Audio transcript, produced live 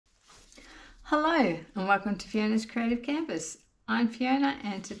Hello and welcome to Fiona's Creative Canvas. I'm Fiona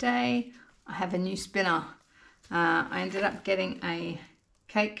and today I have a new spinner. I ended up getting a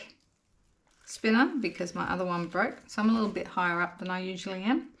cake spinner because my other one broke, so I'm a little bit higher up than I usually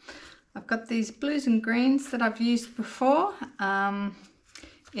am. I've got these blues and greens that I've used before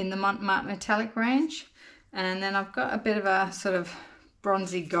in the Montmartre metallic range, and then I've got a bit of a sort of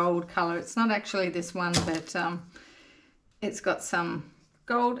bronzy gold colour. It's not actually this one, but it's got some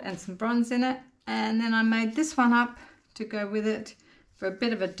gold and some bronze in it, and then I made this one up to go with it for a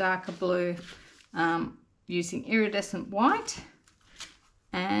bit of a darker blue using iridescent white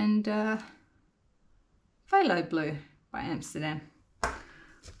and phthalo blue by Amsterdam.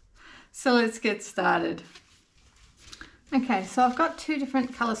 So let's get started. Okay, so I've got two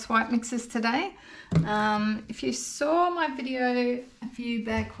different colour swipe mixes today. If you saw my video a few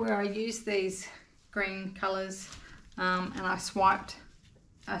back where I used these green colours and I swiped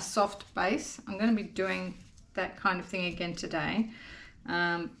a soft base, I'm going to be doing that kind of thing again today,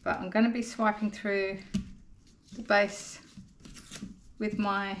 but I'm going to be swiping through the base with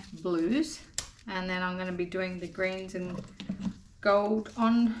my blues, and then I'm going to be doing the greens and gold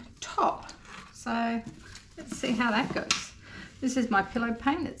on top. So let's see how that goes. This is my pillow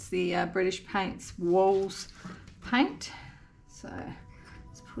paint. It's the British Paints Walls paint. So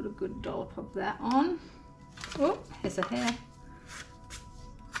let's put a good dollop of that on. Oh, here's a hair.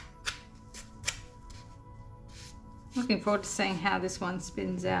 Looking forward to seeing how this one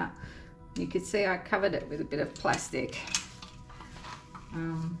spins out. You can see I covered it with a bit of plastic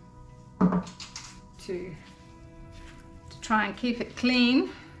to try and keep it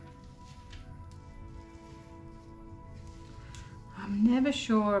clean. I'm never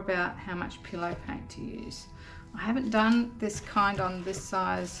sure about how much pillow paint to use. I haven't done this kind on this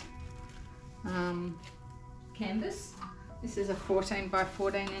size canvas. This is a 14 by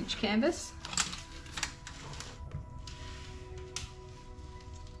 14 inch canvas.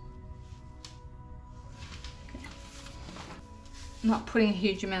 Not putting a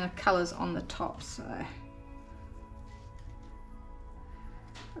huge amount of colours on the top, so I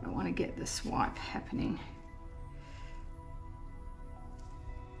don't want to get the swipe happening.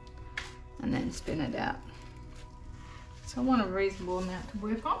 And then spin it out. So I want a reasonable amount to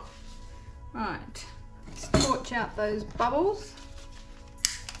work on. Right, let's torch out those bubbles.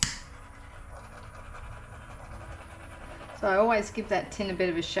 So I always give that tin a bit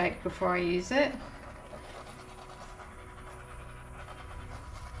of a shake before I use it.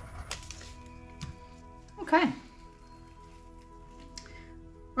 Okay,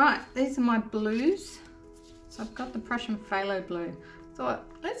 right, these are my blues. So I've got the Prussian phthalo blue. So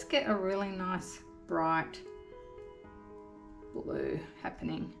let's get a really nice bright blue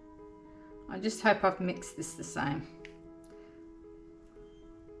happening. I just hope I've mixed this the same.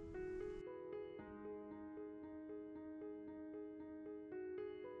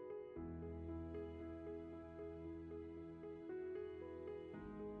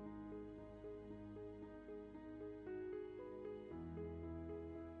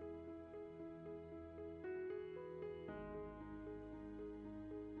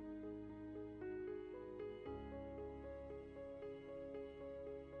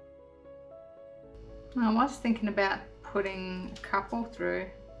 I was thinking about putting a couple through,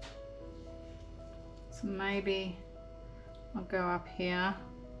 so maybe I'll go up here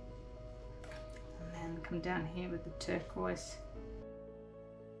and then come down here with the turquoise.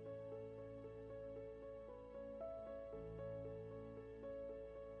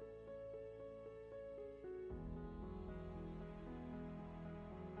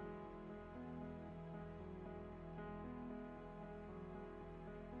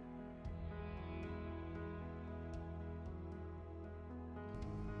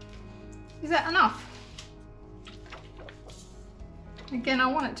 Is that enough? Again, I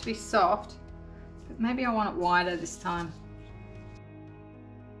want it to be soft, but maybe I want it wider this time.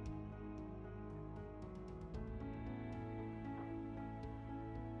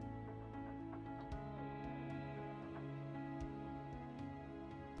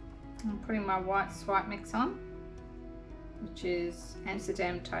 I'm putting my white swipe mix on, which is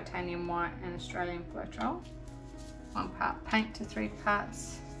Amsterdam titanium white and Australian Floetrol. 1 part paint to 3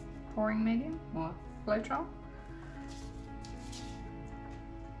 parts pouring medium or Floetrol.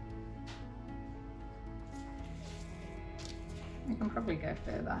 I can probably go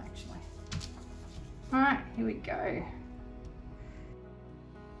further actually. Alright, here we go.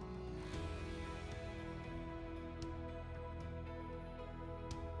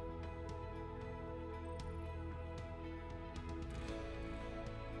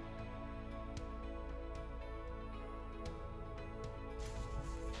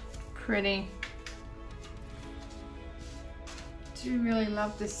 Pretty. do really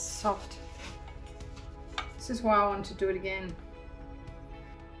love this soft. This is why I want to do it again.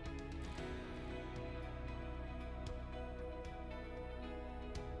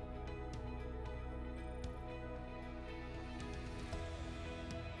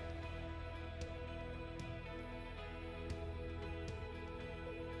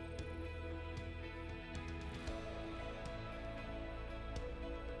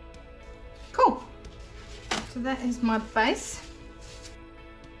 Cool. So that is my base.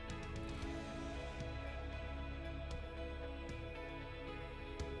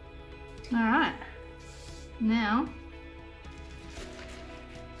 All right, now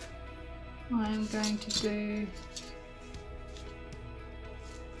I'm going to do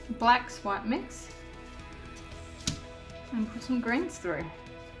blacks white mix and put some greens through.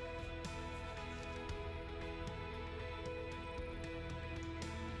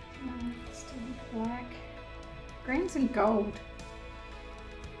 Let's do black, greens and gold.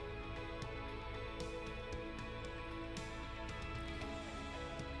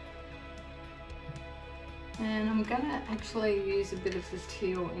 And I'm going to actually use a bit of the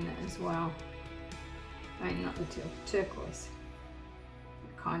teal in it as well. I mean, not the teal, turquoise.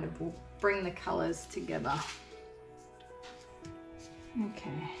 It kind of will bring the colours together. Okay.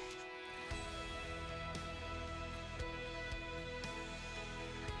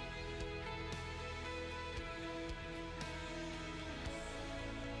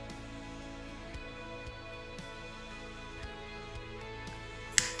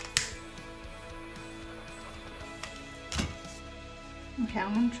 Okay,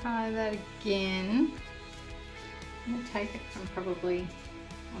 I'm going to try that again. I'm going to take it from probably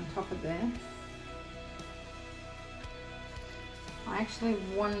on top of there. I actually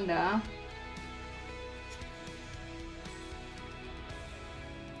wonder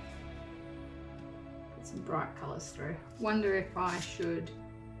put some bright colours through. Wonder if I should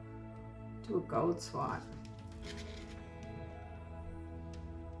do a gold swipe.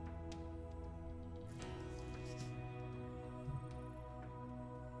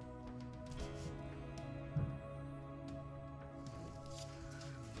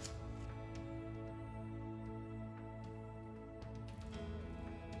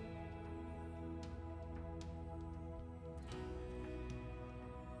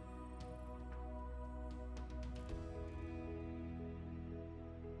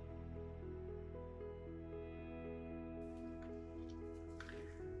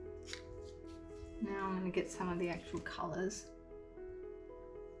 Now I'm going to get some of the actual colours.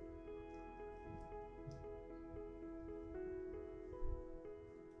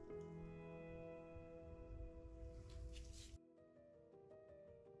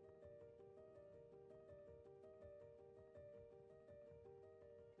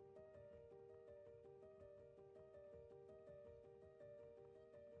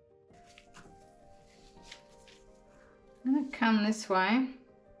 I'm going to come this way.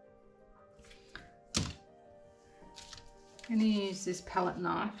 I'm going to use this palette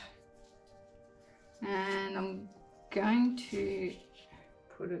knife and I'm going to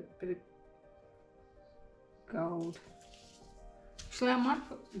put a bit of gold. Actually, I might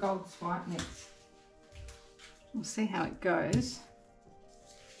put gold swipe mix. We'll see how it goes.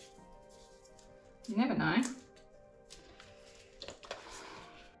 You never know.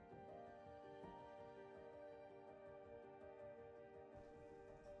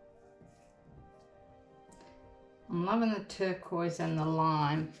 I'm loving the turquoise and the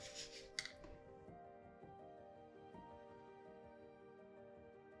lime.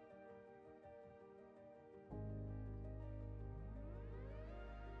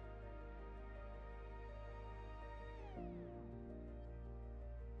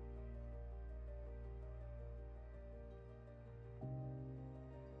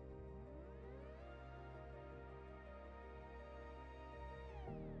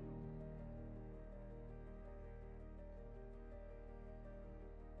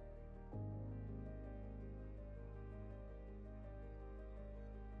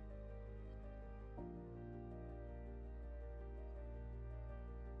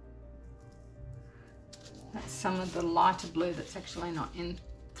 That's some of the lighter blue that's actually not in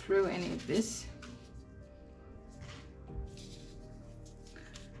through any of this.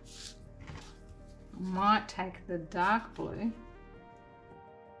 I might take the dark blue .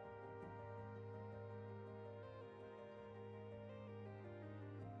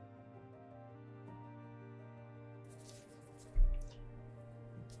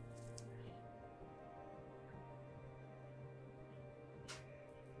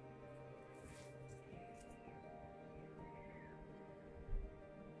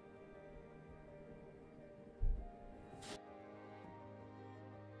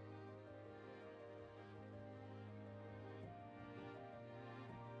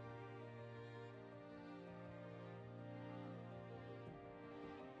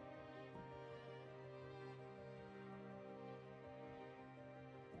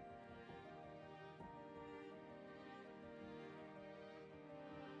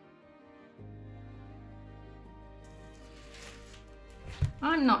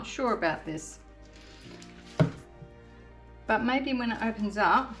 I'm not sure about this, but maybe when it opens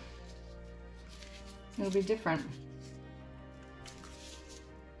up, it'll be different.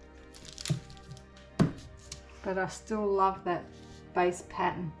 But I still love that base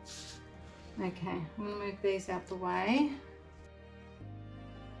pattern. Okay, I'm gonna move these out the way.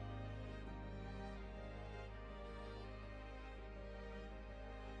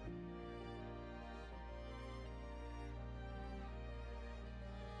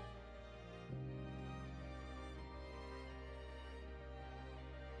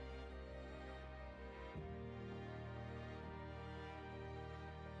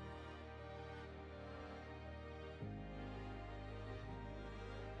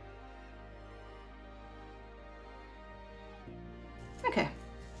 Okay.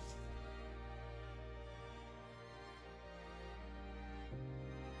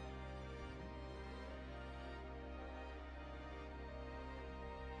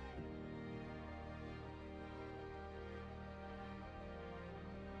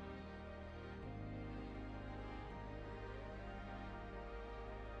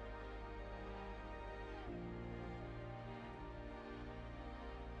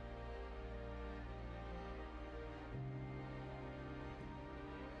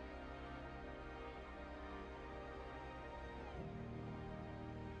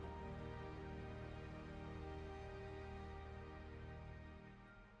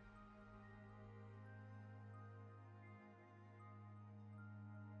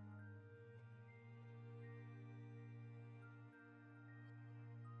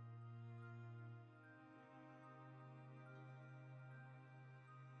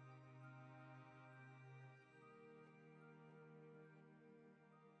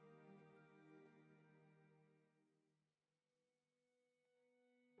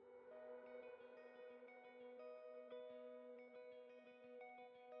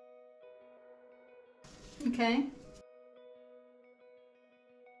 Okay.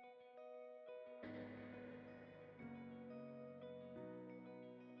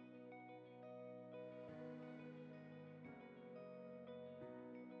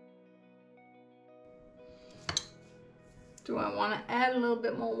 Do I want to add a little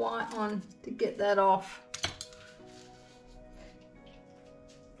bit more white on to get that off?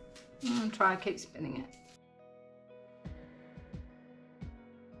 I'm going to try to keep spinning it.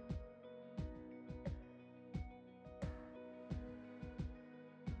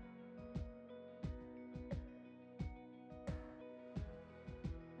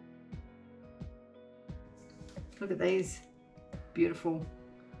 Look at these, beautiful.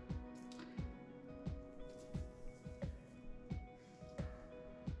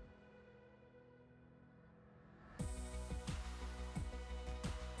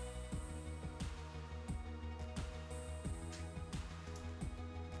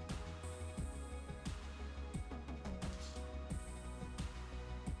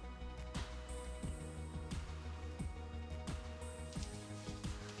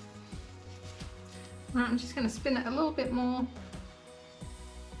 Right, I'm just going to spin it a little bit more.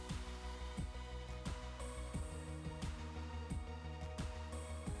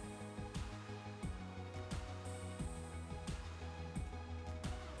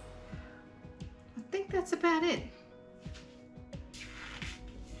 I think that's about it.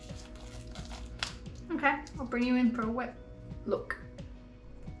 Okay, I'll bring you in for a wet look.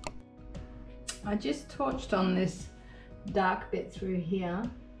 I just torched on this dark bit through here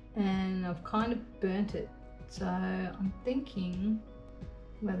and I've kind of burnt it, so I'm thinking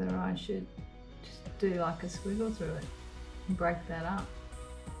whether I should just do like a squiggle through it and break that up.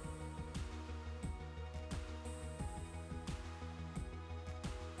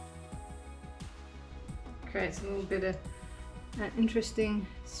 Creates a little bit of an interesting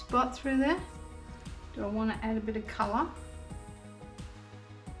spot through there. Do I want to add a bit of colour?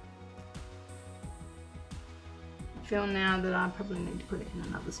 I feel now that I probably need to put it in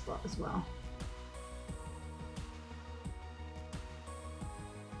another spot as well.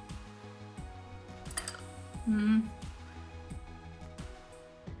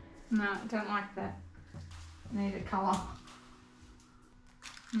 No, I don't like that. I need a colour.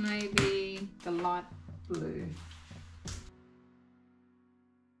 Maybe the light blue.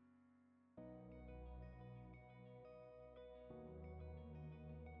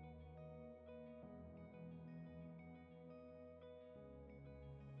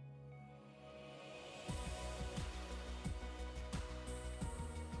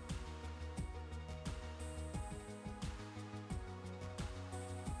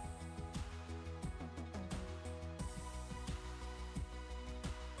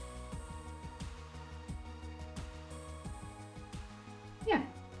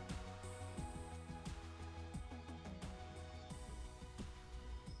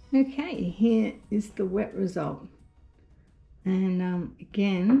 Okay, here is the wet result. And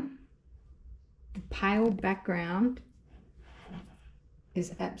again, the pale background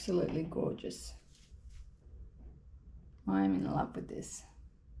is absolutely gorgeous. I'm in love with this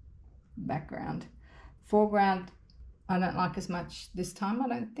background. Foreground, I don't like as much this time, I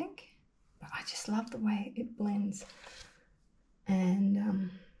don't think. But I just love the way it blends.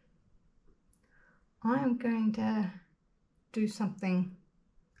 And I am going to do something,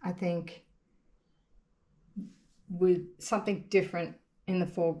 I think, with something different in the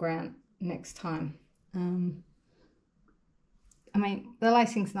foreground next time. I mean, the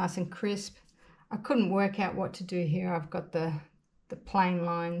lacing's nice and crisp. I couldn't work out what to do here. I've got the plain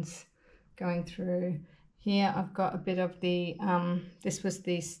lines going through. Here I've got a bit of the, this was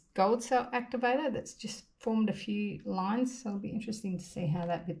the gold cell activator that's just formed a few lines. So it'll be interesting to see how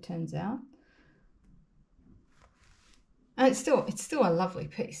that bit turns out. And it's still a lovely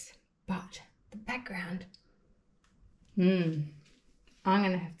piece, but the background, I'm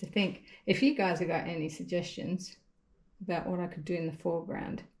going to have to think. If you guys have got any suggestions about what I could do in the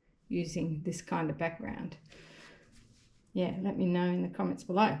foreground using this kind of background, yeah, let me know in the comments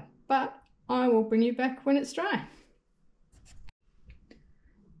below. But I will bring you back when it's dry.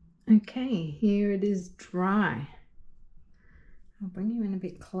 Okay, here it is dry. I'll bring you in a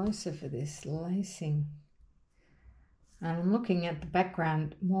bit closer for this lacing. And I'm looking at the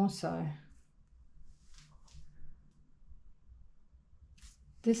background more so.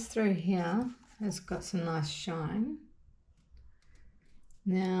 This through here has got some nice shine.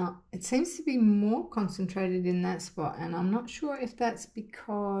 Now, it seems to be more concentrated in that spot, and I'm not sure if that's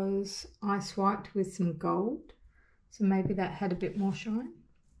because I swiped with some gold, so maybe that had a bit more shine.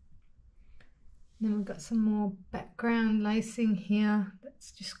 Then we've got some more background lacing here.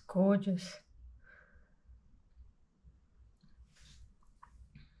 That's just gorgeous.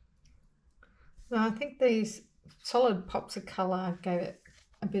 So I think these solid pops of colour gave it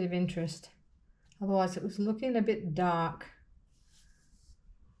a bit of interest. Otherwise it was looking a bit dark.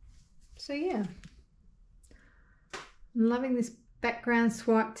 So yeah, I'm loving this background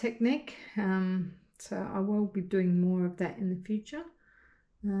swipe technique. So I will be doing more of that in the future.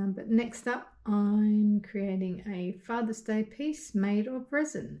 But next up, I'm creating a Father's Day piece made of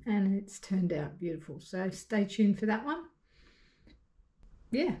resin, and it's turned out beautiful. So stay tuned for that one.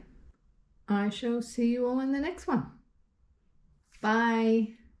 Yeah, I shall see you all in the next one.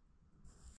 Bye.